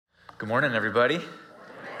Good morning, everybody.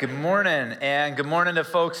 Good morning, and good morning to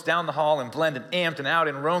folks down the hall in Blend and Amped and out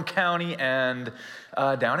in Roane County and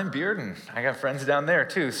down in Bearden. I got friends down there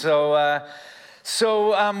too. So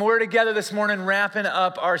we're together this morning wrapping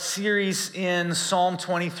up our series in Psalm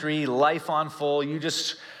 23, Life on Full. You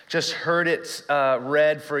just heard it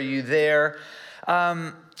read for you there.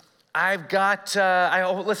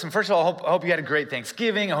 Listen, first of all, I hope you had a great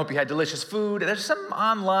Thanksgiving. I hope you had delicious food. There's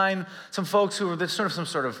some folks there's some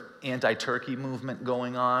sort of anti-turkey movement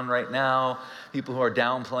going on right now. People who are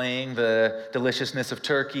downplaying the deliciousness of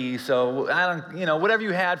turkey. So whatever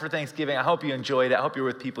you had for Thanksgiving, I hope you enjoyed it. I hope you're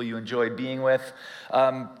with people you enjoyed being with.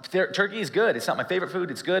 Turkey is good. It's not my favorite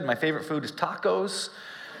food. It's good. My favorite food is tacos.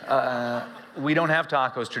 We don't have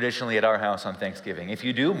tacos traditionally at our house on Thanksgiving. If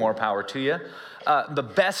you do, more power to you. The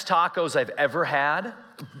best tacos I've ever had,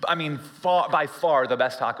 by far the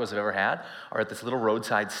best tacos I've ever had, are at this little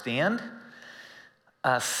roadside stand,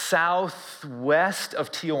 southwest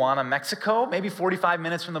of Tijuana, Mexico, maybe 45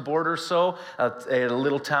 minutes from the border or so, at a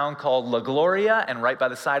little town called La Gloria, and right by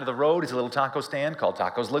the side of the road is a little taco stand called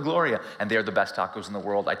Tacos La Gloria, and they're the best tacos in the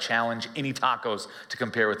world. I challenge any tacos to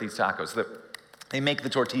compare with these tacos. They make the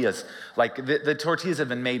tortillas. Like the tortillas have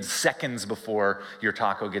been made seconds before your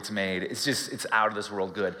taco gets made. It's out of this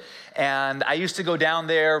world good. And I used to go down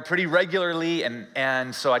there pretty regularly,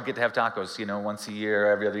 and so I'd get to have tacos, once a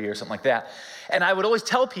year, every other year, something like that. And I would always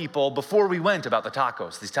tell people before we went about the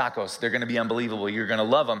tacos. These tacos, they're gonna be unbelievable. You're gonna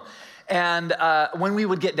love them. And when we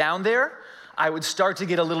would get down there, I would start to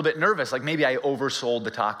get a little bit nervous. Like maybe I oversold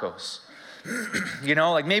the tacos.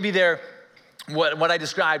 Like maybe they're, what I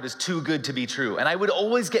described is too good to be true. And I would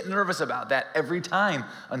always get nervous about that every time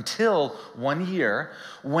until one year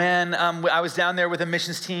when I was down there with a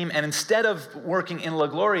missions team, and instead of working in La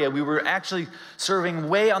Gloria, we were actually serving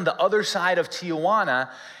way on the other side of Tijuana,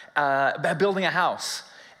 building a house.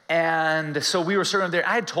 And so we were serving there.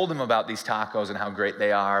 I had told them about these tacos and how great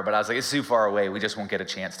they are, but I was like, it's too far away. We just won't get a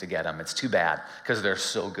chance to get them. It's too bad because they're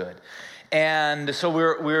so good. And so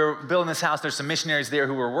we're building this house. There's some missionaries there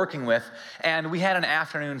who we're working with, and we had an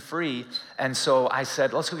afternoon free. And so I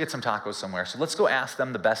said, let's go get some tacos somewhere. So let's go ask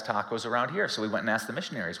them the best tacos around here. So we went and asked the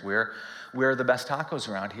missionaries, where are the best tacos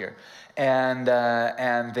around here? And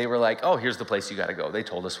they were like, oh, here's the place you got to go. They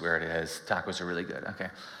told us where it is. Tacos are really good. Okay.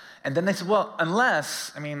 And then they said, well,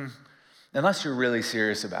 unless you're really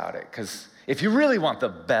serious about it, because if you really want the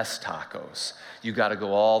best tacos, you got to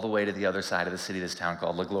go all the way to the other side of the city, this town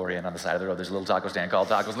called La Gloria, and on the side of the road, there's a little taco stand called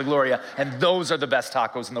Tacos La Gloria, and those are the best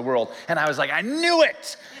tacos in the world. And I was like, I knew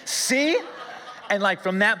it! See? And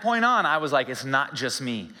from that point on, I was like, it's not just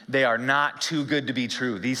me. They are not too good to be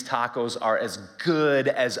true. These tacos are as good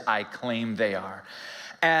as I claim they are.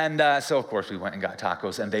 And so, of course, we went and got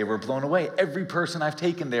tacos, and they were blown away. Every person I've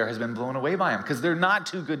taken there has been blown away by them, because they're not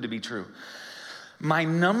too good to be true. My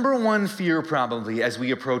number one fear probably as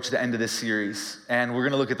we approach the end of this series, and we're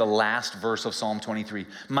going to look at the last verse of Psalm 23,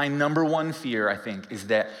 my number one fear, I think, is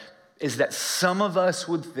that some of us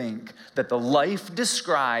would think that the life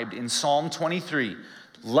described in Psalm 23,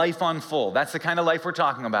 life on full, that's the kind of life we're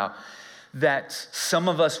talking about, that some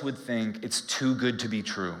of us would think it's too good to be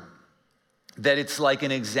true. That it's like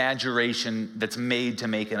an exaggeration that's made to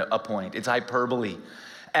make a point. It's hyperbole.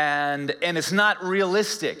 And it's not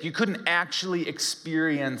realistic. You couldn't actually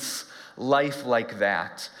experience life like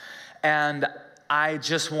that. And I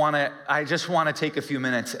just want to take a few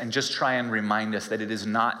minutes and just try and remind us that it is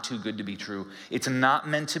not too good to be true. It's not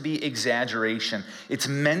meant to be exaggeration. This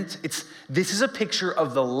is a picture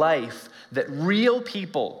of the life that real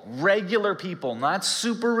people, regular people, not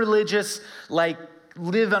super religious,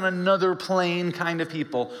 live on another plane kind of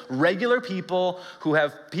people, regular people who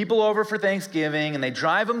have people over for Thanksgiving and they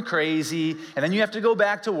drive them crazy, and then you have to go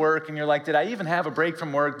back to work and you're like, did I even have a break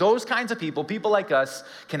from work? Those kinds of people like us,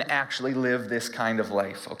 can actually live this kind of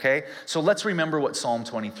life, okay? So let's remember what Psalm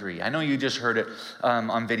 23, I know you just heard it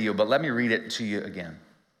on video, but let me read it to you again.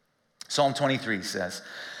 Psalm 23 says,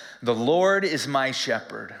 the Lord is my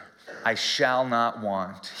shepherd, I shall not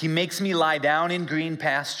want. He makes me lie down in green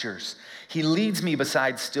pastures. He leads me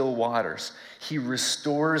beside still waters. He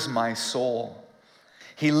restores my soul.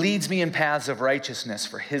 He leads me in paths of righteousness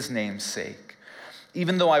for his name's sake.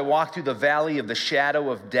 Even though I walk through the valley of the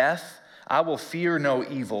shadow of death, I will fear no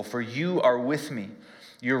evil, for you are with me.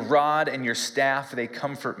 Your rod and your staff, they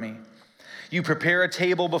comfort me. You prepare a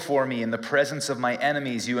table before me in the presence of my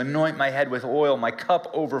enemies. You anoint my head with oil. My cup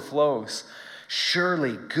overflows.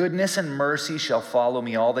 Surely goodness and mercy shall follow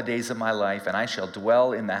me all the days of my life, and I shall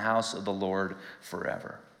dwell in the house of the Lord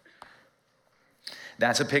forever.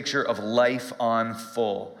 That's a picture of life on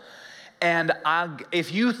full. And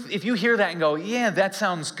if you hear that and go, yeah, that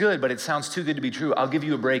sounds good, but it sounds too good to be true, I'll give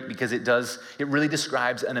you a break because it really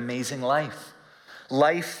describes an amazing life.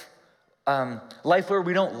 Life where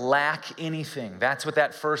we don't lack anything. That's what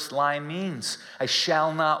that first line means. I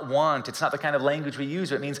shall not want. It's not the kind of language we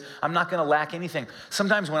use, but it means I'm not going to lack anything.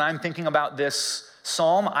 Sometimes when I'm thinking about this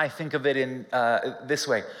psalm, I think of it in this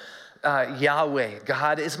way. Yahweh,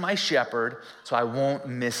 God is my shepherd, so I won't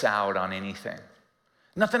miss out on anything.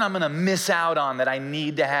 Nothing I'm going to miss out on that I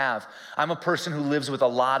need to have. I'm a person who lives with a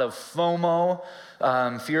lot of FOMO,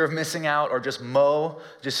 fear of missing out, or just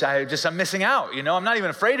I'm missing out. I'm not even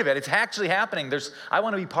afraid of it. It's actually happening. I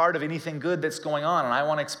want to be part of anything good that's going on, and I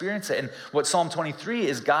want to experience it. And what Psalm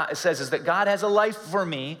 23 says is that God has a life for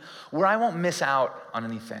me where I won't miss out on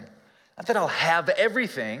anything. Not that I'll have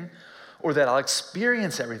everything or that I'll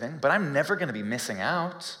experience everything, but I'm never going to be missing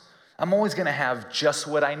out. I'm always going to have just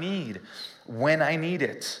what I need when I need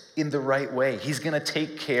it in the right way. He's going to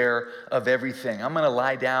take care of everything. I'm going to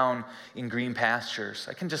lie down in green pastures.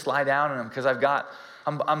 I can just lie down in them because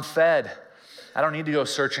I'm fed. I don't need to go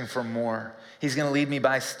searching for more. He's going to lead me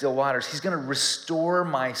by still waters. He's going to restore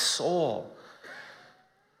my soul.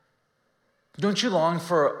 Don't you long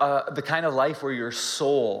for the kind of life where your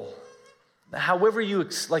soul, however you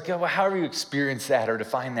experience that or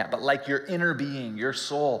define that, but like your inner being, your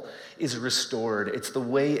soul is restored. It's the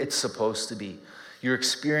way it's supposed to be. You're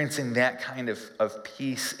experiencing that kind of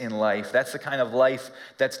peace in life. That's the kind of life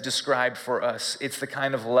that's described for us. It's the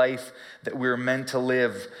kind of life that we're meant to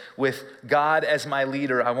live. With God as my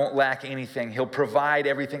leader, I won't lack anything. He'll provide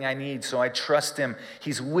everything I need, so I trust him.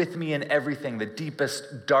 He's with me in everything, the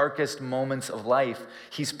deepest, darkest moments of life.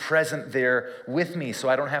 He's present there with me, so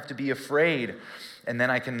I don't have to be afraid. And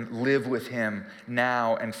then I can live with him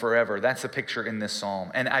now and forever. That's the picture in this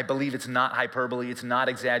psalm. And I believe it's not hyperbole, it's not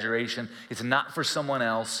exaggeration, it's not for someone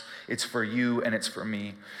else, it's for you and it's for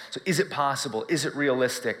me. So is it possible? Is it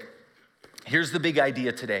realistic? Here's the big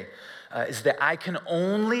idea today, is that I can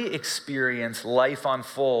only experience life on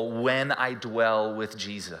full when I dwell with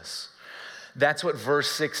Jesus. That's what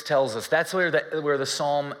verse 6 tells us. That's where the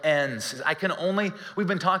psalm ends. We've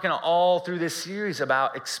been talking all through this series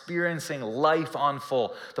about experiencing life on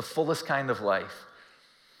full, the fullest kind of life.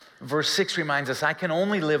 Verse 6 reminds us, I can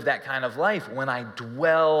only live that kind of life when I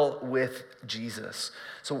dwell with Jesus.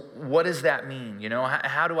 So what does that mean?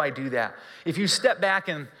 How do I do that? If you step back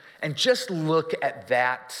and just look at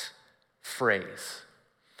that phrase.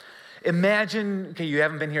 Imagine, you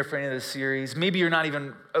haven't been here for any of this series.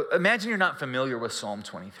 Imagine you're not familiar with Psalm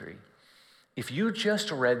 23. If you just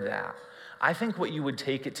read that, I think what you would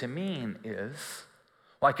take it to mean is,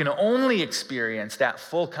 I can only experience that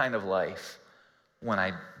full kind of life when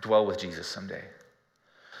I dwell with Jesus someday.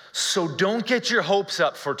 So don't get your hopes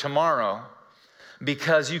up for tomorrow,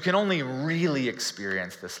 because you can only really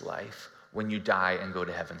experience this life when you die and go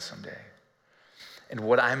to heaven someday. And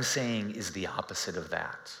what I'm saying is the opposite of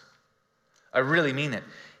that. I really mean it.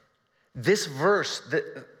 This verse,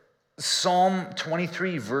 Psalm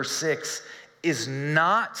 23, verse 6, is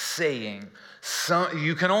not saying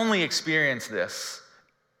you can only experience this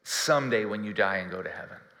someday when you die and go to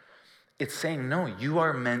heaven. It's saying, no, you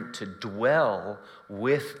are meant to dwell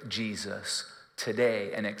with Jesus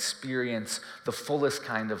today and experience the fullest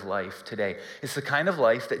kind of life today. It's the kind of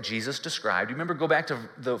life that Jesus described. You remember, go back to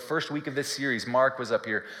the first week of this series. Mark was up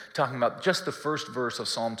here talking about just the first verse of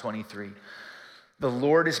Psalm 23. The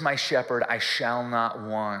Lord is my shepherd, I shall not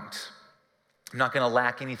want. I'm not going to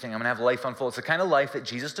lack anything. I'm going to have life on full. It's the kind of life that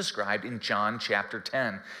Jesus described in John chapter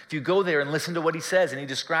 10. If you go there and listen to what he says, and he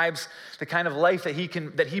describes the kind of life that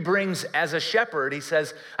he brings as a shepherd, he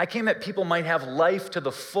says, I came that people might have life to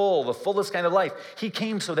the fullest kind of life. He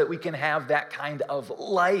came so that we can have that kind of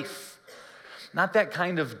life. Not that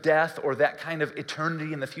kind of death or that kind of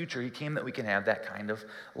eternity in the future. He came that we can have that kind of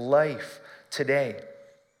life today.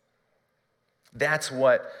 That's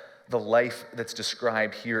what the life that's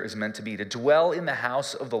described here is meant to be. To dwell in the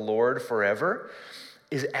house of the Lord forever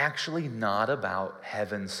is actually not about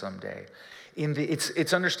heaven someday.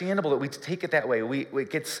 It's understandable that we take it that way.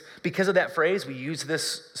 Because of that phrase, we use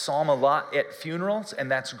this psalm a lot at funerals, and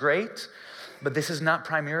that's great. But this is not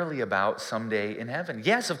primarily about someday in heaven.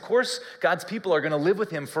 Yes, of course, God's people are going to live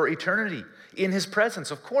with him for eternity in his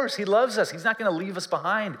presence. Of course, he loves us. He's not going to leave us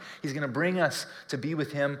behind. He's going to bring us to be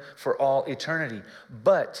with him for all eternity.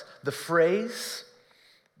 But the phrase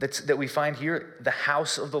that we find here, the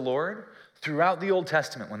house of the Lord, throughout the Old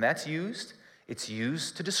Testament, when that's used, it's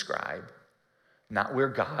used to describe not where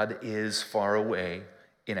God is far away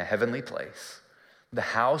in a heavenly place. The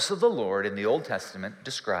house of the Lord in the Old Testament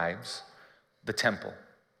describes the temple.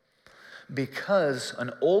 Because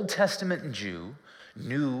an Old Testament Jew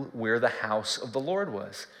knew where the house of the Lord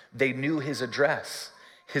was. They knew his address,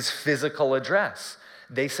 his physical address.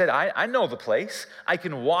 They said, I know the place. I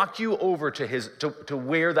can walk you over to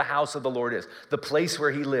where the house of the Lord is, the place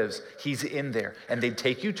where he lives. He's in there. And they'd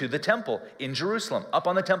take you to the temple in Jerusalem, up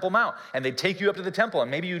on the Temple Mount. And they'd take you up to the temple,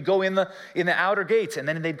 and maybe you'd go in the outer gates, and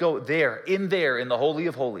then they'd go there in the Holy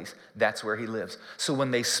of Holies. That's where he lives. So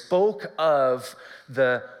when they spoke of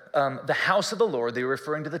the house of the Lord, they were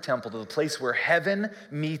referring to the temple, to the place where heaven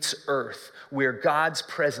meets earth, where God's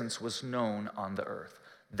presence was known on the earth.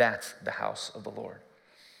 That's the house of the Lord.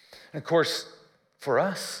 And of course, for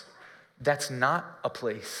us, that's not a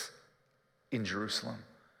place in Jerusalem.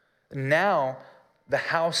 Now, the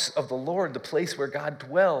house of the Lord, the place where God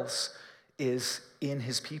dwells, is in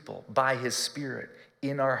his people, by his Spirit,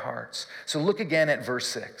 in our hearts. So look again at verse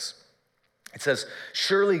 6. It says,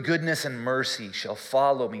 "Surely goodness and mercy shall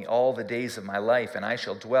follow me all the days of my life, and I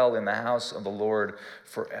shall dwell in the house of the Lord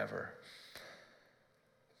forever."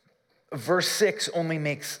 Verse 6 only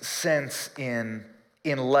makes sense in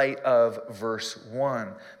light of verse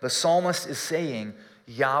 1. The psalmist is saying,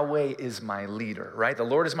 Yahweh is my leader, right? The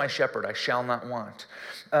Lord is my shepherd, I shall not want.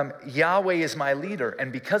 Yahweh is my leader,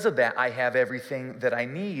 and because of that, I have everything that I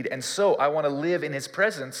need. And so I want to live in his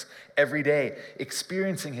presence every day,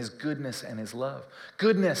 experiencing his goodness and his love.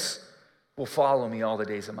 Goodness will follow me all the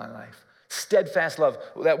days of my life. Steadfast love.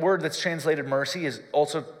 That word that's translated mercy is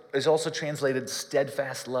also translated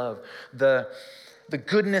steadfast love. The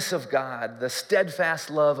goodness of God, the steadfast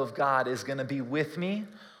love of God is going to be with me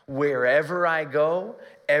wherever I go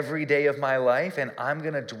every day of my life, and I'm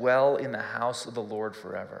going to dwell in the house of the Lord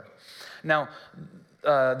forever. Now,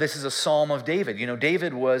 this is a psalm of David. You know,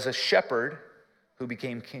 David was a shepherd who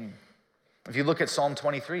became king. If you look at Psalm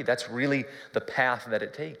 23, that's really the path that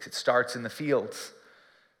it takes. It starts in the fields.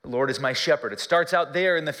 The Lord is my shepherd. It starts out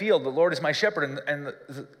there in the field. The Lord is my shepherd. And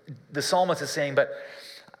the psalmist is saying, but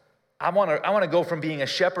I want to go from being a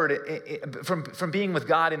shepherd, from being with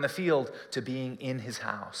God in the field to being in his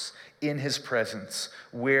house, in his presence,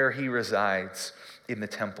 where he resides in the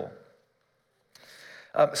temple.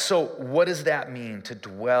 So what does that mean, to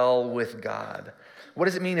dwell with God? What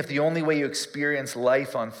does it mean if the only way you experience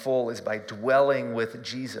life on full is by dwelling with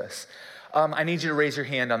Jesus? I need you to raise your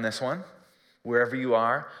hand on this one, wherever you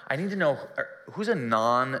are. I need to know, who's a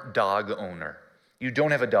non-dog owner? You don't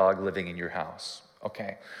have a dog living in your house.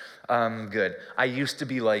 Okay. Good. I used to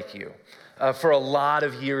be like you. For a lot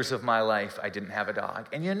of years of my life, I didn't have a dog.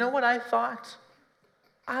 And you know what I thought?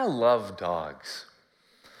 I love dogs.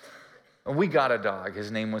 We got a dog. His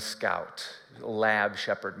name was Scout, a lab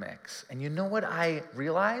shepherd mix. And you know what I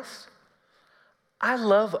realized? I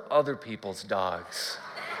love other people's dogs.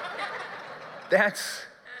 That's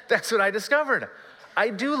what I discovered. I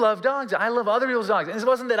do love dogs. I love other people's dogs. And it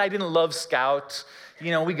wasn't that I didn't love Scout.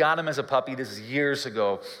 You know, we got him as a puppy. This is years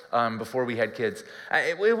ago, before we had kids.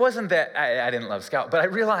 It wasn't that I didn't love Scout, but I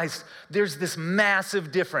realized there's this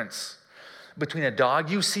massive difference between a dog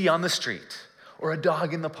you see on the street or a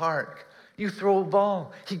dog in the park. You throw a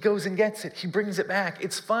ball, he goes and gets it, he brings it back.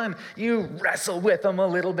 It's fun. You wrestle with him a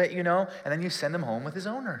little bit, you know, and then you send him home with his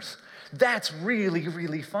owners. That's really,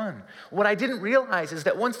 really fun. What I didn't realize is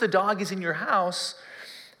that once the dog is in your house,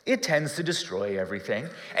 it tends to destroy everything,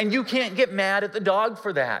 and you can't get mad at the dog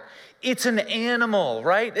for that. It's an animal,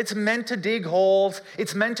 right? It's meant to dig holes.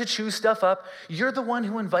 It's meant to chew stuff up. You're the one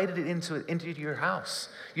who invited it into your house,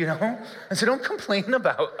 you know? And so don't complain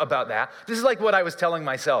about that. This is like what I was telling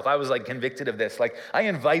myself. I was like convicted of this. Like, I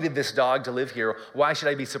invited this dog to live here. Why should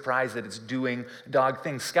I be surprised that it's doing dog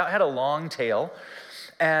things? Scout had a long tail,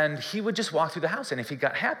 and he would just walk through the house, and if he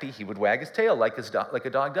got happy, he would wag his tail like a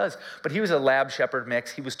dog does. But he was a lab shepherd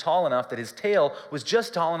mix. He was tall enough that his tail was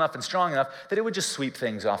just tall enough and strong enough that it would just sweep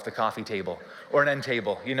things off the coffee table or an end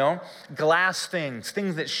table, you know? Glass things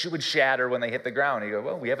that would shatter when they hit the ground. And you go,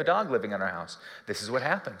 well, we have a dog living in our house. This is what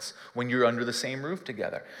happens when you're under the same roof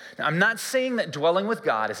together. Now, I'm not saying that dwelling with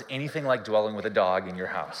God is anything like dwelling with a dog in your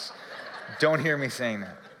house. Don't hear me saying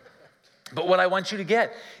that. But what I want you to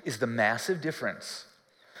get is the massive difference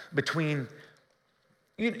between,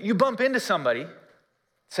 you bump into somebody,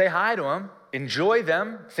 say hi to them, enjoy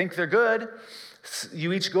them, think they're good,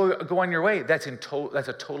 You each go on your way. That's a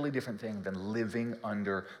totally different thing than living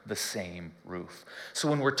under the same roof. So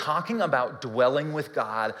when we're talking about dwelling with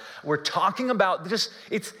God, we're talking about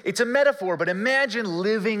it's a metaphor, but imagine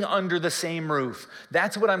living under the same roof.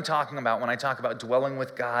 That's what I'm talking about when I talk about dwelling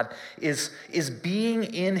with God, is being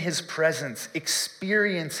in his presence,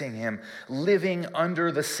 experiencing him, living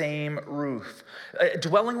under the same roof.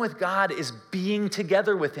 Dwelling with God is being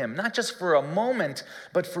together with him, not just for a moment,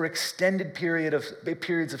 but for extended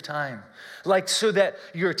periods of time. Like so that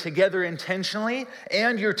you're together intentionally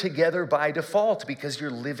and you're together by default because you're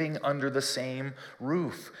living under the same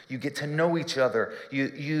roof. You get to know each other.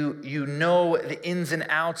 You know the ins and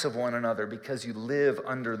outs of one another because you live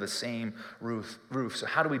under the same roof. So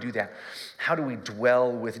how do we do that? How do we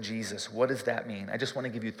dwell with Jesus? What does that mean? I just want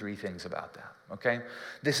to give you 3 things about that, okay?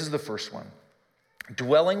 This is the first one.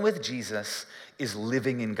 Dwelling with Jesus is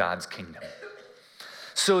living in God's kingdom.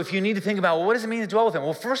 So if you need to think about, well, what does it mean to dwell with him?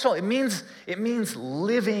 Well, first of all, it means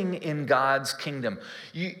living in God's kingdom.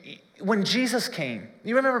 When Jesus came,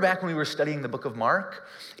 you remember back when we were studying the book of Mark?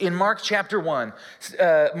 In Mark chapter 1,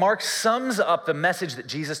 Mark sums up the message that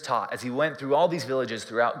Jesus taught as he went through all these villages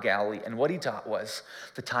throughout Galilee. And what he taught was,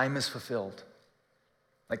 the time is fulfilled.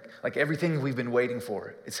 Like everything we've been waiting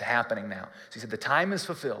for, it's happening now. So he said, the time is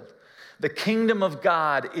fulfilled. The kingdom of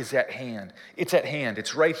God is at hand. It's at hand.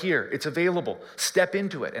 It's right here. It's available. Step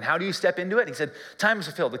into it. And how do you step into it? He said, time is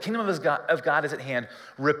fulfilled. The kingdom of God is at hand.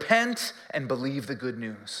 Repent and believe the good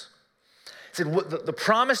news. He said, the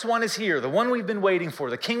promised one is here. The one we've been waiting for.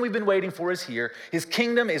 The king we've been waiting for is here. His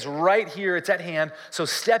kingdom is right here. It's at hand. So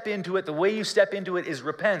step into it. The way you step into it is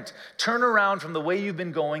repent. Turn around from the way you've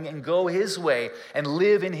been going and go his way and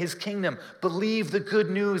live in his kingdom. Believe the good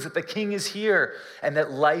news that the king is here and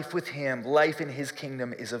that life with him, life in his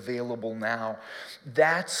kingdom is available now.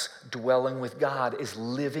 That's dwelling with God, is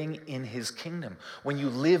living in his kingdom. When you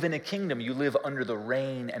live in a kingdom, you live under the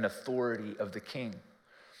reign and authority of the king.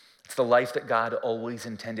 It's the life that God always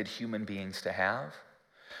intended human beings to have.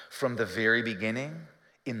 From the very beginning,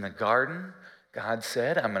 in the garden, God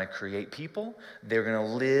said, I'm going to create people. They're going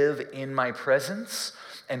to live in my presence,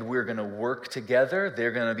 and we're going to work together.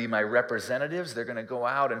 They're going to be my representatives. They're going to go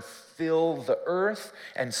out and fill the earth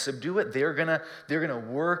and subdue it. They're going to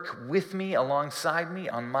work with me, alongside me,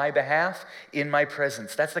 on my behalf, in my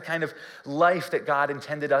presence. That's the kind of life that God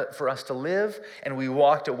intended for us to live, and we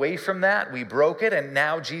walked away from that. We broke it, and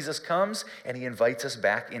now Jesus comes, and he invites us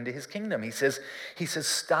back into his kingdom. He says,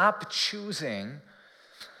 stop choosing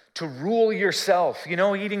to rule yourself,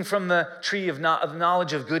 eating from the tree of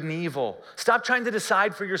knowledge of good and evil. Stop trying to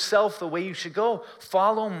decide for yourself the way you should go.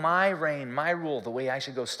 Follow my reign, my rule, the way I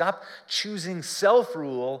should go. Stop choosing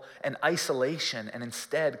self-rule and isolation, and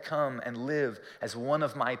instead come and live as one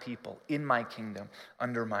of my people in my kingdom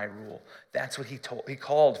under my rule. That's what he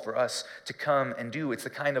called for us to come and do. It's the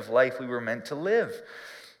kind of life we were meant to live.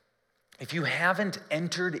 If you haven't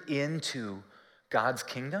entered into God's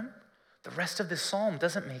kingdom, the rest of this psalm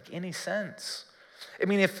doesn't make any sense. I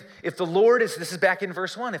mean, if the Lord is, this is back in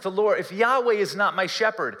verse 1, if Yahweh is not my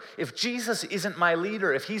shepherd, if Jesus isn't my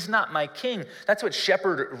leader, if he's not my king, that's what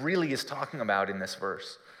shepherd really is talking about in this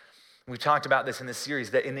verse. We talked about this in this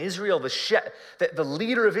series, that in Israel, that the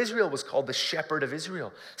leader of Israel was called the shepherd of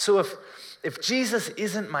Israel. So if Jesus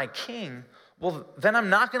isn't my king, well, then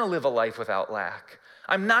I'm not going to live a life without lack.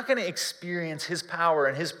 I'm not going to experience his power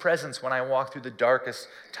and his presence when I walk through the darkest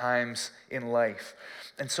times in life.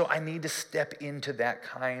 And so I need to step into that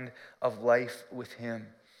kind of life with him.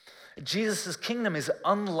 Jesus' kingdom is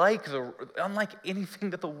unlike anything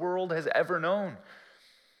that the world has ever known.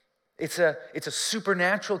 It's a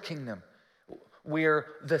supernatural kingdom where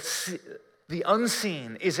the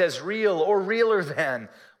unseen is as real or realer than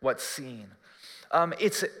what's seen.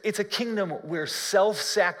 It's a kingdom where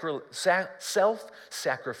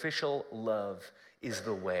self-sacrificial love is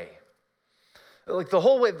the way. Like the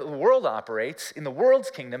whole way the world operates, in the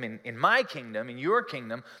world's kingdom, in my kingdom, in your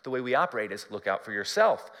kingdom, the way we operate is look out for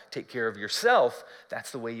yourself, take care of yourself.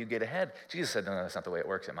 That's the way you get ahead. Jesus said, no, that's not the way it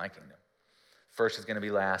works in my kingdom. First is going to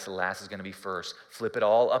be last, the last is going to be first. Flip it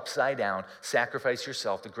all upside down. Sacrifice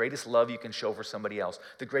yourself. The greatest love you can show for somebody else.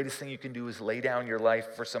 The greatest thing you can do is lay down your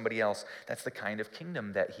life for somebody else. That's the kind of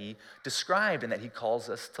kingdom that he described and that he calls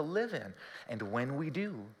us to live in. And when we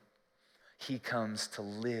do, he comes to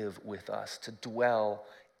live with us, to dwell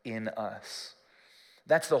in us.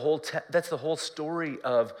 That's the whole story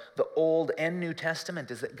of the Old and New Testament,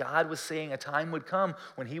 is that God was saying a time would come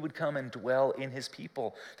when he would come and dwell in his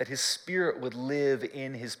people, that his spirit would live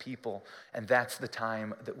in his people. And that's the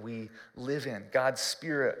time that we live in, God's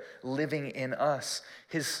spirit living in us.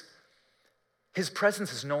 His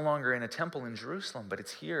presence is no longer in a temple in Jerusalem, but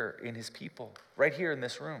it's here in his people, right here in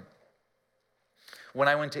this room. When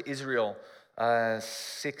I went to Israel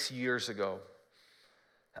 6 years ago,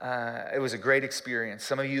 it was a great experience.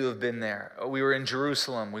 Some of you have been there. We were in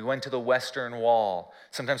Jerusalem. We went to the Western Wall,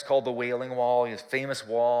 sometimes called the Wailing Wall, a famous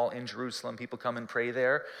wall in Jerusalem. People come and pray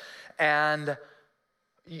there. And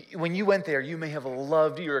when you went there, you may have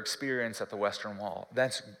loved your experience at the Western Wall.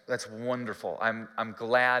 That's wonderful. I'm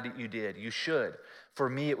glad you did. You should. For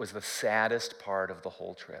me, it was the saddest part of the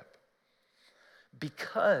whole trip,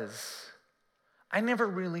 because I never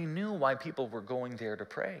really knew why people were going there to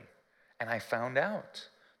pray. And I found out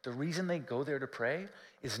the reason they go there to pray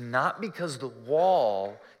is not because the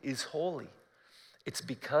wall is holy. It's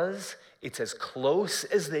because it's as close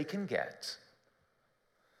as they can get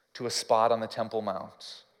to a spot on the Temple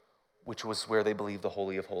Mount, which was where they believed the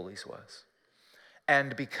Holy of Holies was.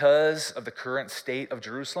 And because of the current state of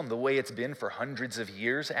Jerusalem, the way it's been for hundreds of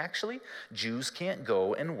years, actually, Jews can't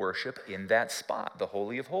go and worship in that spot, the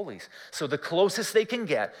Holy of Holies. So the closest they can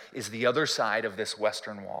get is the other side of this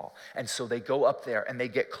Western Wall. And so they go up there and they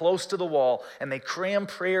get close to the wall and they cram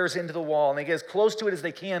prayers into the wall and they get as close to it as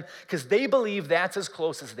they can because they believe that's as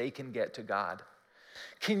close as they can get to God.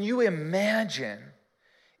 Can you imagine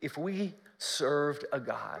if we served a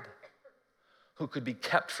God who could be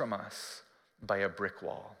kept from us by a brick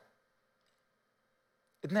wall?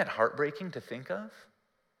 Isn't that heartbreaking to think of?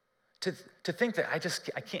 To think that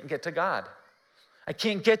I can't get to God. I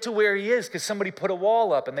can't get to where he is because somebody put a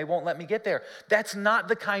wall up and they won't let me get there. That's not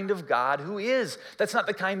the kind of God who is. That's not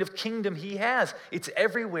the kind of kingdom he has. It's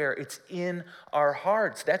everywhere. It's in our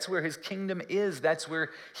hearts. That's where his kingdom is. That's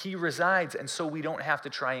where he resides. And so we don't have to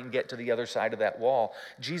try and get to the other side of that wall.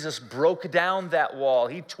 Jesus broke down that wall.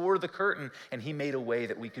 He tore the curtain and he made a way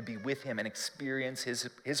that we could be with him and experience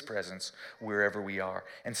his presence wherever we are.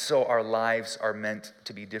 And so our lives are meant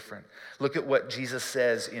to be different. Look at what Jesus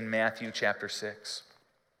says in Matthew chapter 6.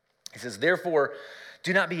 He says, therefore,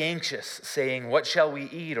 do not be anxious, saying, what shall we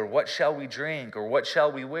eat, or what shall we drink, or what shall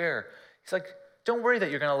we wear? He's like, don't worry that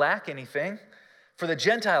you're going to lack anything. For the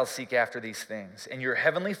Gentiles seek after these things, and your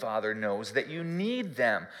heavenly Father knows that you need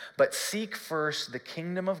them. But seek first the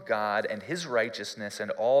kingdom of God and his righteousness,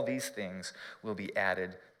 and all these things will be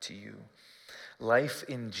added to you. Life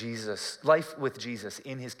with Jesus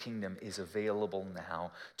in his kingdom is available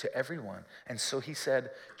now to everyone. And so he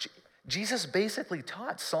said, Jesus basically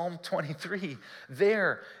taught Psalm 23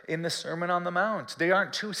 there in the Sermon on the Mount. They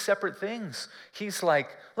aren't two separate things. He's like,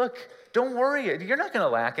 look, don't worry. You're not going to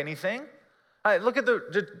lack anything. Look at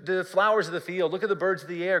the flowers of the field. Look at the birds of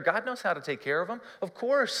the air. God knows how to take care of them. Of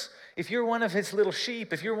course, if you're one of his little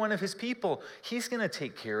sheep, if you're one of his people, he's going to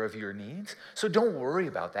take care of your needs. So don't worry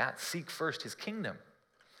about that. Seek first his kingdom.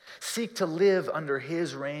 Seek to live under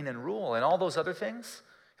his reign and rule. And all those other things,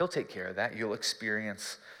 he'll take care of that. You'll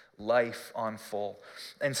experience life on full.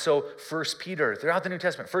 And so 1 Peter, throughout the New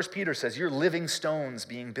Testament, 1 Peter says you're living stones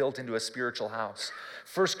being built into a spiritual house.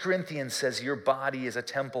 1 Corinthians says your body is a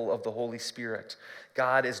temple of the Holy Spirit.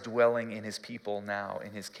 God is dwelling in his people now,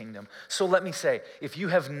 in his kingdom. So let me say, if you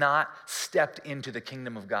have not stepped into the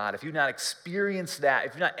kingdom of God, if you've not experienced that,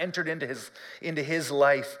 if you've not entered into his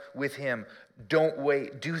life with him, don't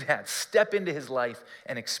wait. Do that. Step into his life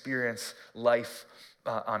and experience life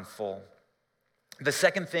on full. The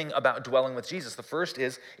second thing about dwelling with Jesus, the first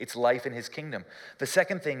is it's life in his kingdom. The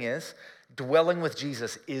second thing is dwelling with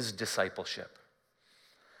Jesus is discipleship.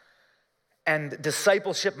 And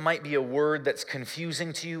discipleship might be a word that's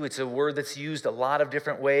confusing to you. It's a word that's used a lot of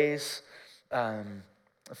different ways. A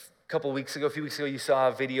few weeks ago, you saw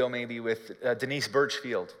a video maybe with Denise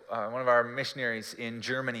Birchfield, one of our missionaries in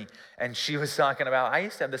Germany, and she was talking about, I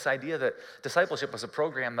used to have this idea that discipleship was a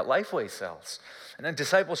program that Lifeway sells. And then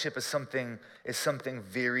discipleship is something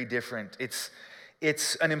very different.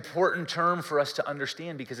 It's an important term for us to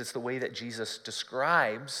understand because it's the way that Jesus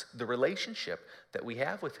describes the relationship that we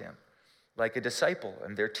have with him, like a disciple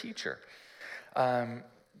and their teacher.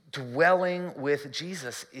 Dwelling with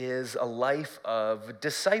Jesus is a life of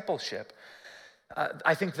discipleship.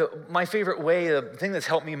 I think my favorite way, the thing that's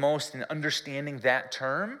helped me most in understanding that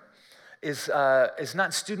term is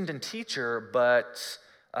not student and teacher, but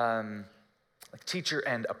teacher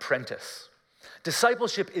and apprentice.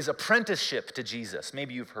 Discipleship is apprenticeship to Jesus.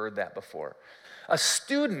 Maybe you've heard that before. A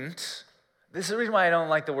student, this is the reason why I don't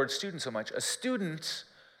like the word student so much. A student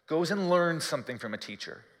goes and learns something from a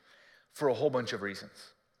teacher for a whole bunch of reasons.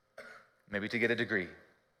 Maybe to get a degree.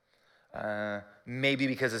 Maybe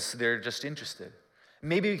because they're just interested.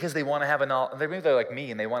 Maybe because they want to have maybe they're like me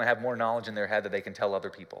and they want to have more knowledge in their head that they can tell other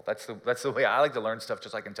people. That's the way I like to learn stuff,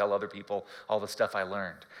 just so I can tell other people all the stuff I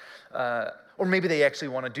learned. Or maybe they actually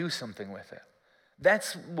want to do something with it.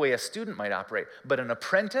 That's the way a student might operate. But an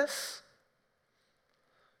apprentice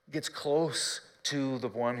gets close to the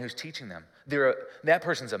one who's teaching them. That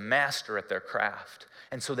person's a master at their craft.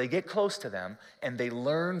 And so they get close to them and they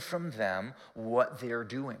learn from them what they're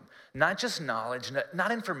doing. Not just knowledge,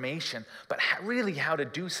 not information, but really how to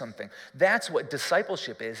do something. That's what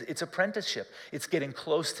discipleship is. It's apprenticeship. It's getting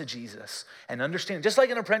close to Jesus and understanding. Just like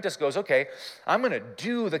an apprentice goes, okay, I'm going to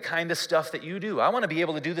do the kind of stuff that you do. I want to be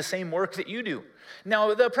able to do the same work that you do.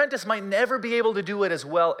 Now, the apprentice might never be able to do it as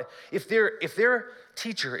well. If their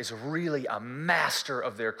teacher is really a master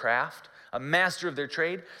of their craft, a master of their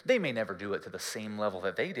trade, they may never do it to the same level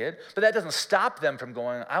that they did, but that doesn't stop them from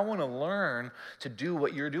going, I want to learn to do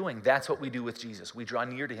what you're doing. That's what we do with Jesus. We draw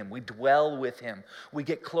near to him. We dwell with him. We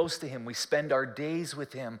get close to him. We spend our days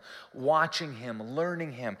with him, watching him,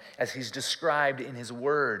 learning him as he's described in his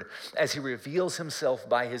word. As he reveals himself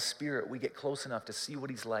by his Spirit, we get close enough to see what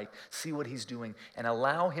he's like, see what he's doing, and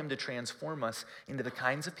allow him to transform us into the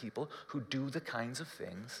kinds of people who do the kinds of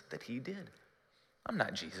things that he did. I'm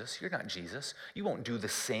not Jesus. You're not Jesus. You won't do the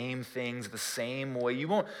same things the same way.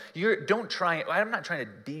 I'm not trying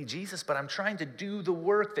to be Jesus, but I'm trying to do the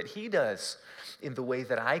work that he does in the way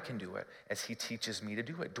that I can do it as he teaches me to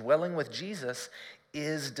do it. Dwelling with Jesus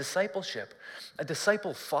is discipleship. A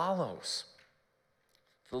disciple follows.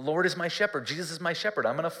 The Lord is my shepherd. Jesus is my shepherd.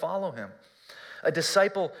 I'm going to follow him. A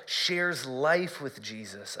disciple shares life with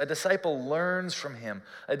Jesus. A disciple learns from him.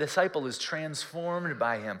 A disciple is transformed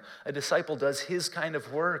by him. A disciple does his kind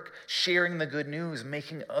of work, sharing the good news,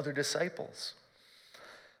 making other disciples.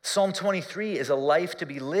 Psalm 23 is a life to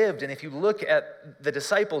be lived. And if you look at the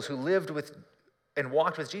disciples who lived with and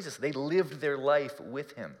walked with Jesus, they lived their life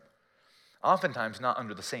with him. Oftentimes not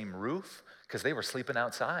under the same roof, because they were sleeping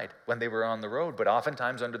outside when they were on the road, but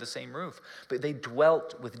oftentimes under the same roof. But they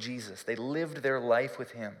dwelt with Jesus. They lived their life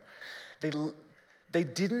with him. They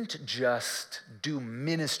didn't just do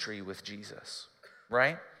ministry with Jesus,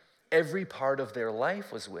 right? Every part of their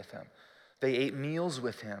life was with him. They ate meals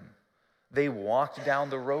with him. They walked down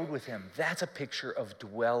the road with him. That's a picture of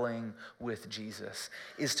dwelling with Jesus,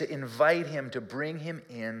 is to invite him, to bring him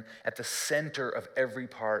in at the center of every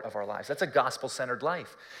part of our lives. That's a gospel-centered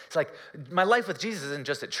life. It's like, my life with Jesus isn't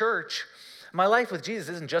just at church. My life with Jesus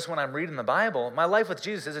isn't just when I'm reading the Bible. My life with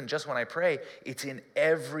Jesus isn't just when I pray. It's in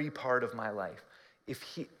every part of my life.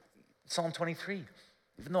 Psalm 23,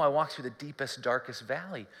 even though I walk through the deepest, darkest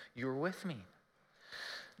valley, you're with me.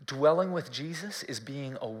 Dwelling with Jesus is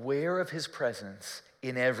being aware of his presence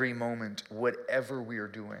in every moment, whatever we are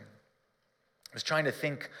doing. I was trying to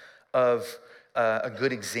think of a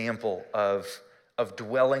good example of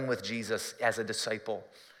dwelling with Jesus as a disciple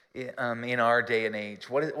in our day and age.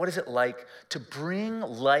 What is it like to bring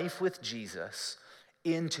life with Jesus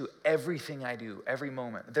into everything I do, every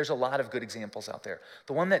moment? There's a lot of good examples out there.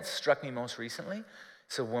 The one that struck me most recently,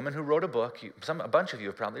 it's a woman who wrote a book. A bunch of you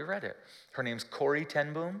have probably read it. Her name's Corrie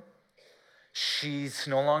ten Boom. She's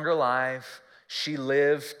no longer alive. She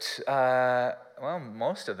lived,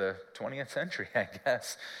 most of the 20th century, I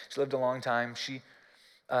guess. She lived a long time. She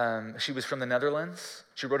was from the Netherlands.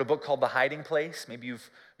 She wrote a book called The Hiding Place. Maybe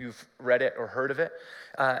you've read it or heard of it.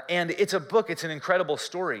 And it's a book, it's an incredible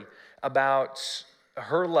story about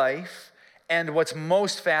her life. And what's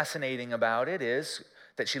most fascinating about it is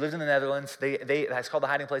that she lived in the Netherlands. That's called The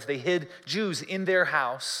Hiding Place. They hid Jews in their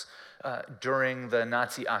house during the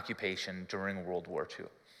Nazi occupation during World War II.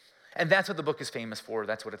 And that's what the book is famous for.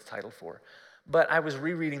 That's what it's titled for. But I was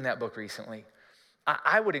rereading that book recently.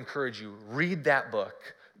 I would encourage you, read that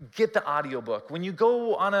book. Get the audiobook. When you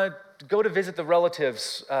go to visit the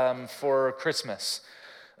relatives for Christmas,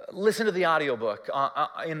 listen to the audiobook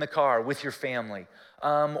in the car with your family.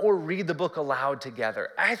 Or read the book aloud together.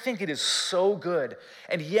 I think it is so good.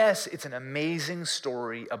 And yes, it's an amazing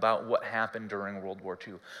story about what happened during World War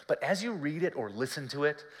II. But as you read it or listen to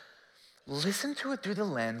it through the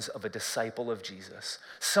lens of a disciple of Jesus.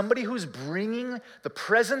 Somebody who's bringing the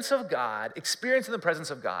presence of God, experiencing the presence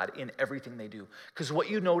of God in everything they do. Because what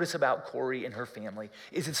you notice about Corrie and her family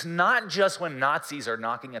is it's not just when Nazis are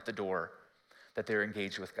knocking at the door that they're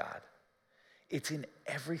engaged with God. It's in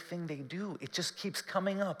everything they do. It just keeps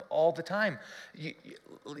coming up all the time.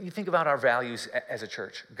 You think about our values as a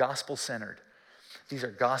church, gospel-centered. These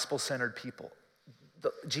are gospel-centered people.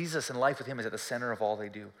 Jesus and life with him is at the center of all they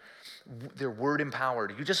do. They're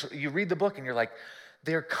word-empowered. You read the book and you're like,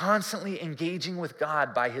 They're constantly engaging with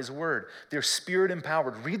God by his word. They're spirit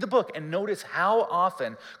empowered. Read the book and notice how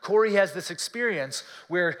often Corey has this experience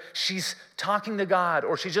where she's talking to God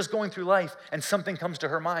or she's just going through life and something comes to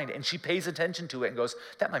her mind and she pays attention to it and goes,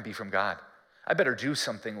 that might be from God. I better do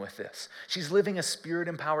something with this. She's living a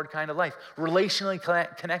spirit-empowered kind of life, relationally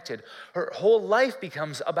connected. Her whole life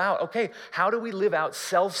becomes about, okay, how do we live out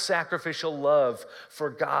self-sacrificial love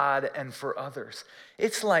for God and for others?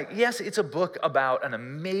 It's like, yes, it's a book about an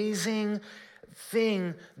amazing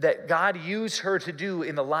thing that God used her to do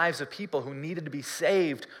in the lives of people who needed to be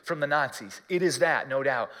saved from the Nazis. It is that, no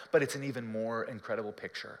doubt, but it's an even more incredible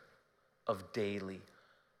picture of daily,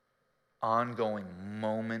 ongoing,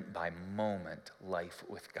 moment by moment life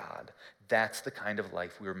with God. That's the kind of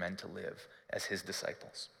life we were meant to live as his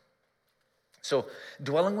disciples. So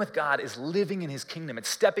dwelling with God is living in his kingdom. It's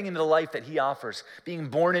stepping into the life that he offers, being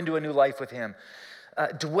born into a new life with him.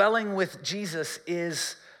 Dwelling with Jesus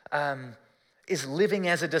is living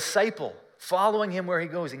as a disciple, following him where he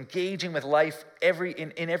goes, engaging with life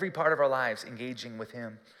in every part of our lives, engaging with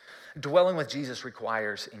him. Dwelling with Jesus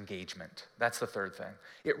requires engagement. That's the third thing.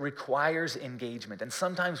 It requires engagement. And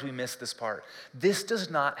sometimes we miss this part. This does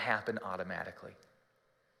not happen automatically.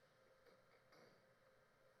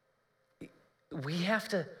 We have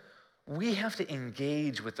to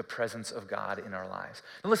engage with the presence of God in our lives.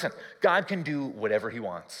 Now listen, God can do whatever he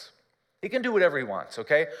wants. He can do whatever he wants,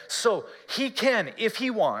 okay? So he can, if he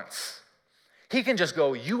wants, he can just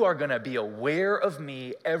go, you are going to be aware of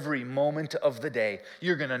me every moment of the day.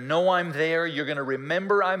 You're going to know I'm there. You're going to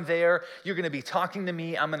remember I'm there. You're going to be talking to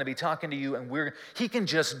me. I'm going to be talking to you. And he can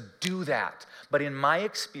just do that. But in my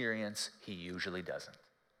experience, he usually doesn't.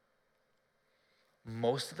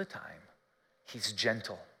 Most of the time, he's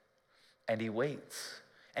gentle and he waits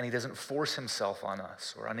and he doesn't force himself on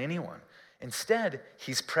us or on anyone. Instead,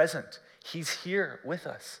 he's present. He's here with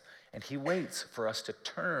us. And he waits for us to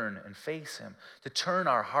turn and face him, to turn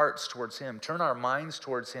our hearts towards him, turn our minds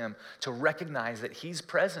towards him, to recognize that he's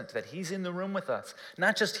present, that he's in the room with us,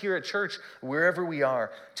 not just here at church, wherever we are.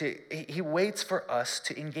 He waits for us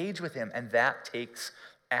to engage with him, and that takes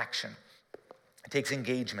action. It takes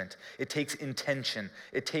engagement. It takes intention.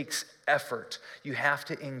 It takes effort. You have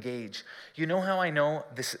to engage. You know how I know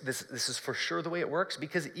this is for sure the way it works?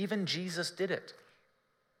 Because even Jesus did it.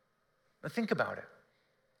 Now think about it.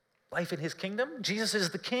 Life in his kingdom. Jesus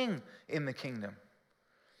is the king in the kingdom.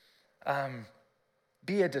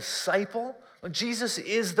 Be a disciple. Well, Jesus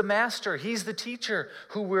is the master. He's the teacher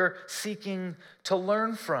who we're seeking to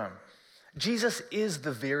learn from. Jesus is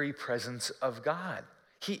the very presence of God.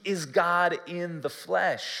 He is God in the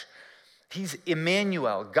flesh. He's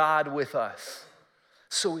Emmanuel, God with us.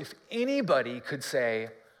 So if anybody could say,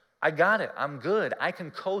 I got it, I'm good, I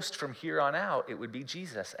can coast from here on out, it would be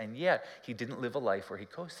Jesus. And yet, he didn't live a life where he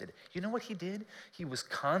coasted. You know what he did? He was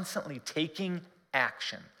constantly taking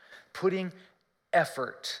action, putting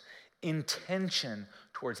effort, intention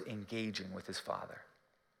towards engaging with his Father.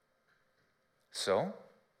 So,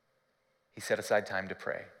 he set aside time to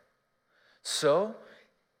pray. So,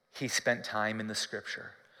 he spent time in the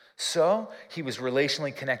scripture. So, he was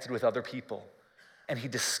relationally connected with other people. And he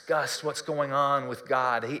discussed what's going on with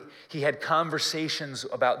God. He had conversations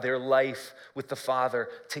about their life with the Father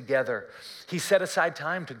together. He set aside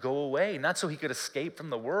time to go away, not so he could escape from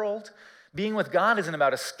the world. Being with God isn't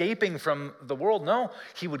about escaping from the world. No,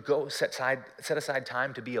 he would go set aside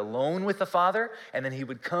time to be alone with the Father, and then he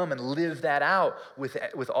would come and live that out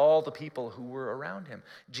with all the people who were around him.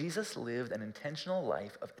 Jesus lived an intentional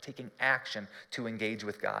life of taking action to engage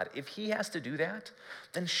with God. If he has to do that,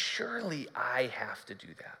 then surely I have to do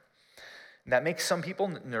that. And that makes some people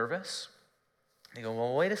nervous. They go,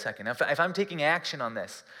 well, wait a second. If I'm taking action on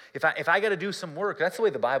this, if I got to do some work, that's the way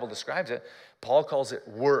the Bible describes it. Paul calls it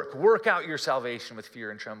work. Work out your salvation with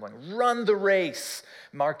fear and trembling. Run the race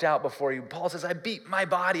marked out before you. Paul says, I beat my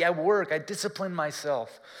body. I work. I discipline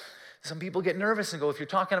myself. Some people get nervous and go, if you're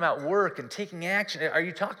talking about work and taking action, are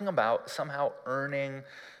you talking about somehow earning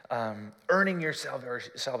your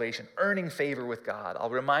salvation, earning favor with God? I'll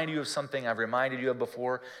remind you of something I've reminded you of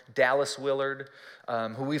before. Dallas Willard,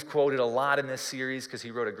 who we've quoted a lot in this series because he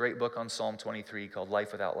wrote a great book on Psalm 23 called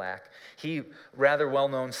Life Without Lack. He, rather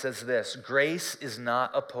well-known, says this: grace is not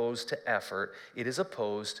opposed to effort, it is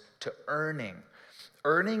opposed to earning.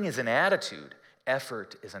 Earning is an attitude,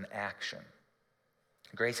 effort is an action.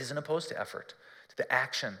 Grace isn't opposed to effort, to the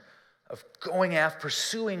action of going after,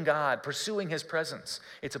 pursuing God, pursuing his presence.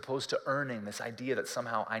 It's opposed to earning, this idea that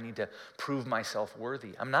somehow I need to prove myself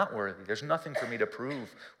worthy. I'm not worthy. There's nothing for me to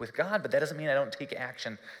prove with God, but that doesn't mean I don't take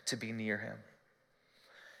action to be near him.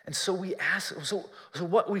 And so we ask, so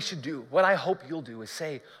what we should do, what I hope you'll do is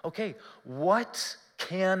say, okay, what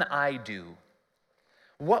can I do?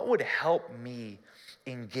 What would help me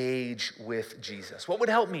engage with Jesus? What would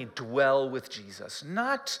help me dwell with Jesus?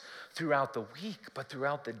 Not throughout the week, but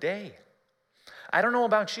throughout the day. I don't know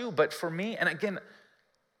about you, but for me, and again,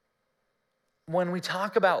 when we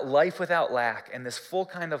talk about life without lack and this full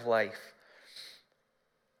kind of life,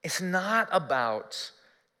 it's not about,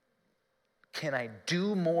 can I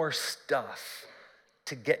do more stuff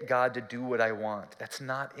to get God to do what I want? That's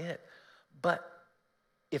not it. But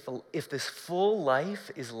if this full life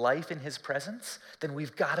is life in his presence, then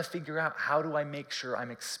we've got to figure out, how do I make sure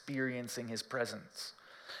I'm experiencing his presence?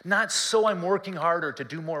 Not so I'm working harder to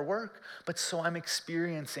do more work, but so I'm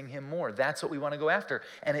experiencing him more. That's what we want to go after.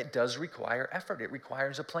 And it does require effort. It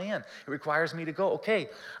requires a plan. It requires me to go, okay,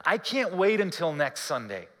 I can't wait until next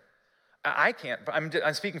Sunday. I can't,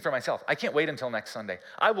 I'm speaking for myself. I can't wait until next Sunday.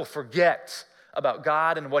 I will forget about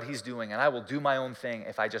God and what he's doing, and I will do my own thing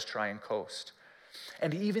if I just try and coast.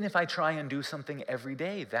 And even if I try and do something every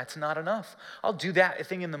day, that's not enough. I'll do that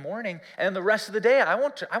thing in the morning, and then the rest of the day, I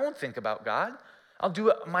won't think about God. I'll do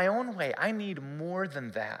it my own way. I need more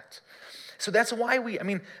than that. So that's why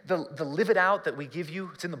the Live It Out that we give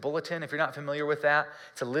you, it's in the bulletin if you're not familiar with that.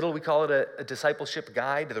 It's we call it a discipleship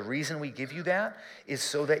guide. The reason we give you that is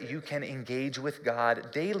so that you can engage with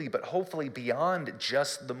God daily, but hopefully beyond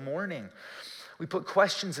just the morning. We put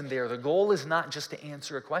questions in there. The goal is not just to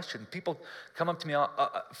answer a question. People come up to me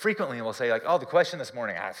frequently and will say, like, oh, the question this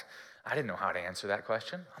morning, I didn't know how to answer that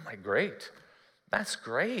question. I'm like, great. That's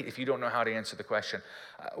great if you don't know how to answer the question.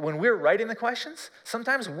 When we're writing the questions,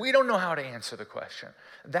 sometimes we don't know how to answer the question.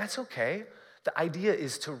 That's okay. The idea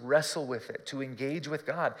is to wrestle with it, to engage with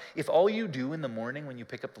God. If all you do in the morning when you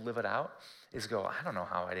pick up the Live It Out is go, I don't know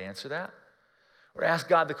how I'd answer that. Or ask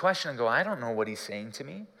God the question and go, I don't know what he's saying to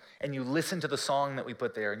me. And you listen to the song that we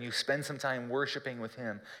put there, and you spend some time worshiping with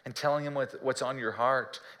him and telling him what's on your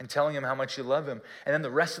heart and telling him how much you love him. And then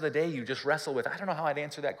the rest of the day, you just wrestle with, I don't know how I'd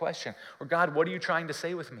answer that question. Or God, what are you trying to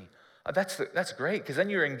say with me? That's great, because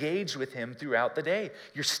then you're engaged with him throughout the day.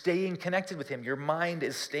 You're staying connected with him. Your mind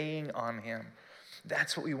is staying on him.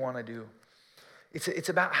 That's what we want to do. It's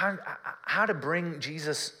about how to bring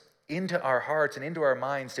Jesus into our hearts and into our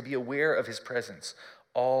minds, to be aware of his presence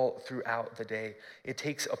all throughout the day. It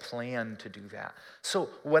takes a plan to do that. So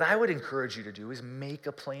what I would encourage you to do is make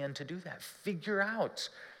a plan to do that. Figure out,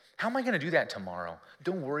 how am I going to do that tomorrow?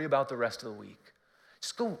 Don't worry about the rest of the week.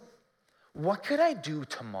 Just go, what could I do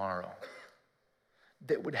tomorrow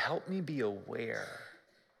that would help me be aware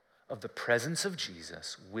of the presence of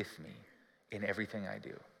Jesus with me in everything I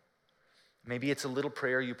do? Maybe it's a little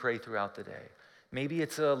prayer you pray throughout the day. Maybe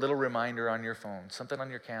it's a little reminder on your phone, something on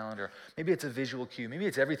your calendar. Maybe it's a visual cue. Maybe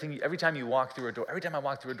it's everything. Every time you walk through a door, every time I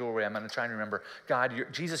walk through a doorway, I'm going to try and remember, God,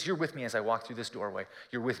 Jesus, you're with me as I walk through this doorway.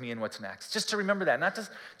 You're with me in what's next. Just to remember that, not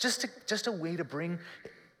just a way to bring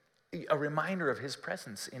a reminder of his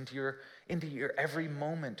presence into your every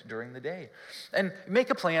moment during the day. And make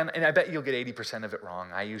a plan, and I bet you'll get 80% of it wrong.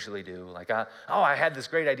 I usually do. Like, I had this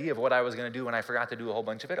great idea of what I was going to do, and I forgot to do a whole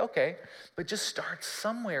bunch of it. Okay, but just start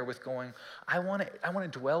somewhere with going, I want to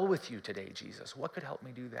dwell with you today, Jesus. What could help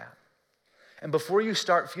me do that? And before you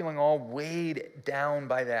start feeling all weighed down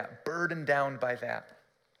by that, burdened down by that,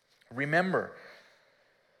 remember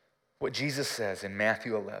what Jesus says in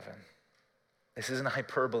Matthew 11. This isn't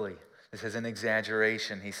hyperbole. This is an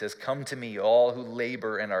exaggeration. He says, come to me, all who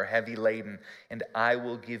labor and are heavy laden, and I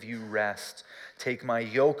will give you rest. Take my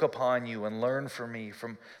yoke upon you and learn from me,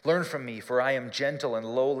 for I am gentle and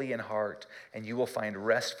lowly in heart, and you will find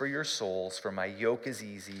rest for your souls, for my yoke is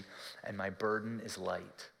easy and my burden is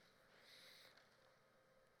light.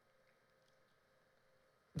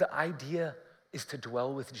 The idea is to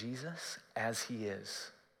dwell with Jesus as he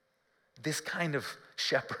is. This kind of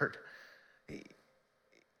shepherd,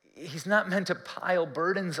 he's not meant to pile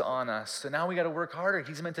burdens on us. So now we got to work harder.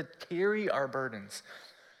 He's meant to carry our burdens.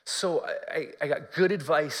 So I got good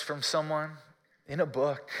advice from someone in a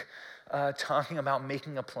book talking about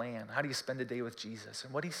making a plan. How do you spend a day with Jesus?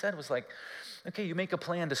 And what he said was like, okay, you make a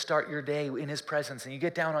plan to start your day in his presence, and you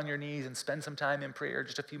get down on your knees and spend some time in prayer,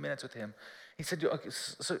 just a few minutes with him. He said, okay,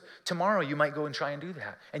 so tomorrow you might go and try and do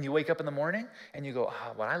that. And you wake up in the morning and you go,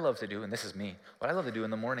 what I love to do, and this is me, what I love to do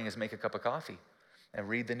in the morning is make a cup of coffee and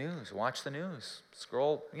read the news, watch the news,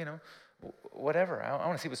 scroll, whatever. I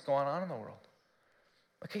want to see what's going on in the world.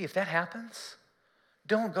 Okay, if that happens,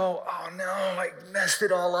 don't go, oh no, I messed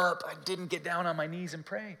it all up. I didn't get down on my knees and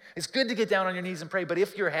pray. It's good to get down on your knees and pray, but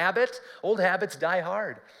if old habits die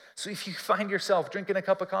hard. So if you find yourself drinking a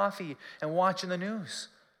cup of coffee and watching the news,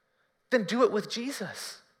 then do it with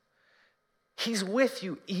Jesus. He's with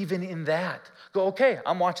you even in that. Go, okay,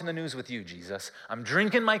 I'm watching the news with you, Jesus. I'm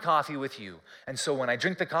drinking my coffee with you. And so when I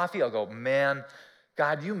drink the coffee, I'll go, man,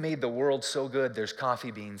 God, you made the world so good. There's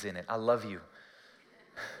coffee beans in it. I love you.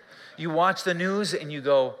 You watch the news and you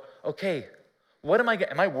go, okay,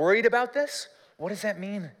 am I worried about this? What does that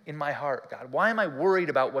mean in my heart, God? Why am I worried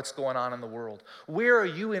about what's going on in the world? Where are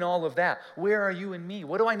you in all of that? Where are you in me?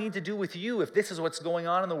 What do I need to do with you if this is what's going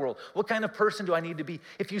on in the world? What kind of person do I need to be?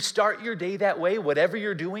 If you start your day that way, whatever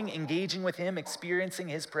you're doing, engaging with him, experiencing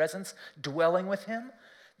his presence, dwelling with him,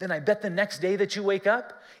 then I bet the next day that you wake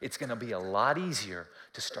up, it's going to be a lot easier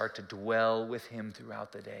to start to dwell with him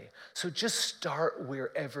throughout the day. So just start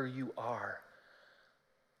wherever you are,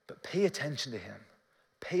 but pay attention to him.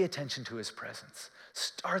 Pay attention to his presence.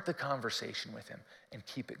 Start the conversation with him and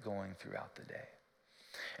keep it going throughout the day.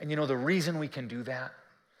 And you know, the reason we can do that,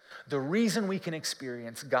 the reason we can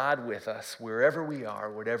experience God with us wherever we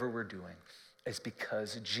are, whatever we're doing, is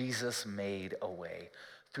because Jesus made a way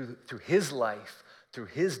through his life, through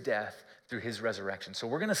his death, through his resurrection. So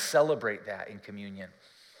we're going to celebrate that in communion.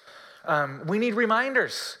 We need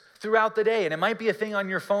reminders throughout the day. And it might be a thing on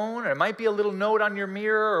your phone, or it might be a little note on your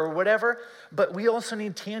mirror or whatever, but we also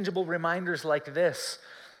need tangible reminders like this.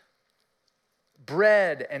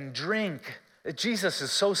 Bread and drink. Jesus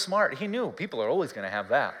is so smart. He knew people are always going to have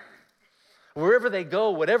that. Wherever they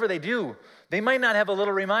go, whatever they do, they might not have a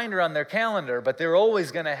little reminder on their calendar, but they're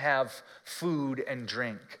always going to have food and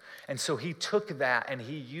drink. And so he took that and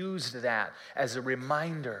he used that as a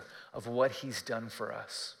reminder of what he's done for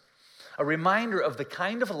us. A reminder of the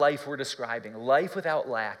kind of life we're describing. Life without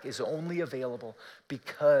lack is only available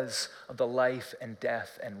because of the life and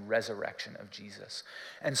death and resurrection of Jesus.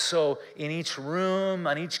 And so in each room,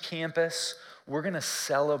 on each campus, we're going to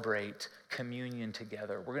celebrate communion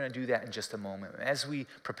together. We're going to do that in just a moment. As we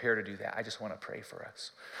prepare to do that, I just want to pray for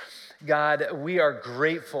us. God, we are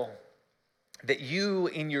grateful that you,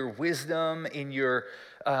 in your wisdom, in your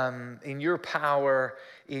power,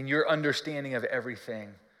 in your understanding of everything,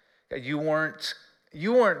 you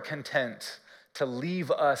weren't content to leave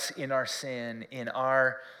us in our sin, in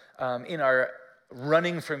our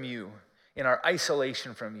running from you, in our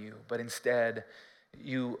isolation from you, but instead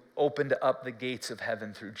you opened up the gates of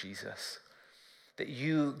heaven through Jesus. That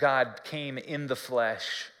you, God, came in the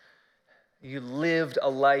flesh. You lived a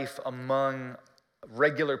life among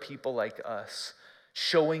regular people like us,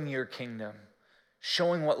 showing your kingdom,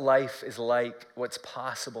 showing what life is like, what's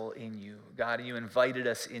possible in you. God, you invited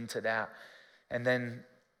us into that. And then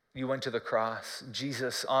you went to the cross.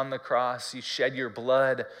 Jesus, on the cross, you shed your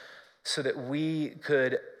blood so that we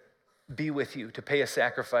could be with you, to pay a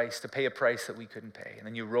sacrifice, to pay a price that we couldn't pay. And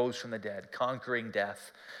then you rose from the dead, conquering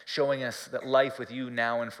death, showing us that life with you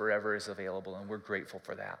now and forever is available. And we're grateful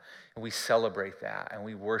for that. And we celebrate that, and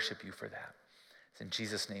we worship you for that. It's in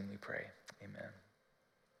Jesus' name we pray. Amen.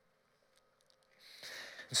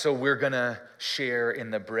 So we're going to share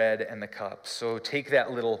in the bread and the cup. So take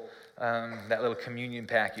that little communion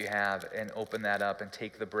pack you have and open that up and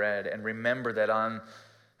take the bread. And remember that on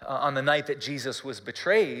the night that Jesus was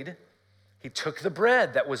betrayed, he took the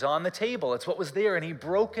bread that was on the table. It's what was there, and he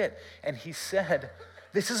broke it. And he said,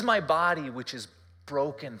 "This is my body, which is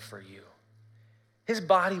broken for you." His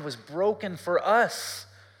body was broken for us.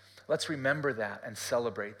 Let's remember that and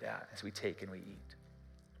celebrate that as we take and we eat.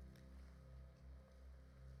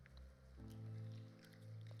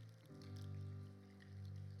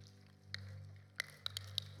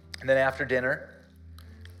 And then after dinner,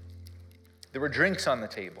 there were drinks on the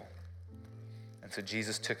table. And so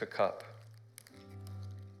Jesus took a cup.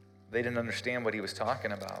 They didn't understand what he was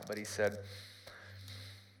talking about, but he said,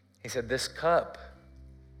 "This cup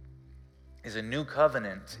is a new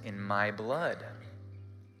covenant in my blood."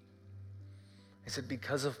 He said,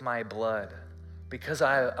 because of my blood, because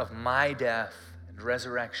of my death and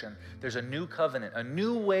resurrection, there's a new covenant, a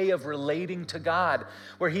new way of relating to God,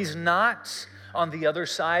 where he's not on the other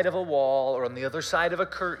side of a wall or on the other side of a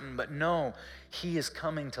curtain, but no, he is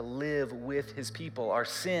coming to live with his people. Our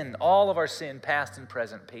sin, all of our sin, past and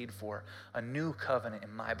present, paid for. A new covenant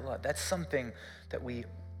in my blood. That's something that we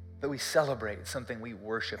celebrate, something we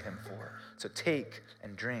worship him for. So take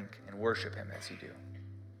and drink and worship him as you do.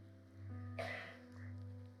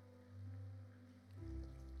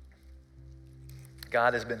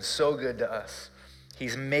 God has been so good to us.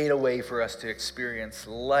 He's made a way for us to experience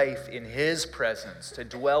life in his presence, to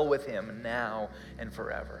dwell with him now and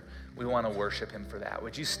forever. We want to worship him for that.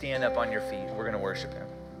 Would you stand up on your feet? We're going to worship him.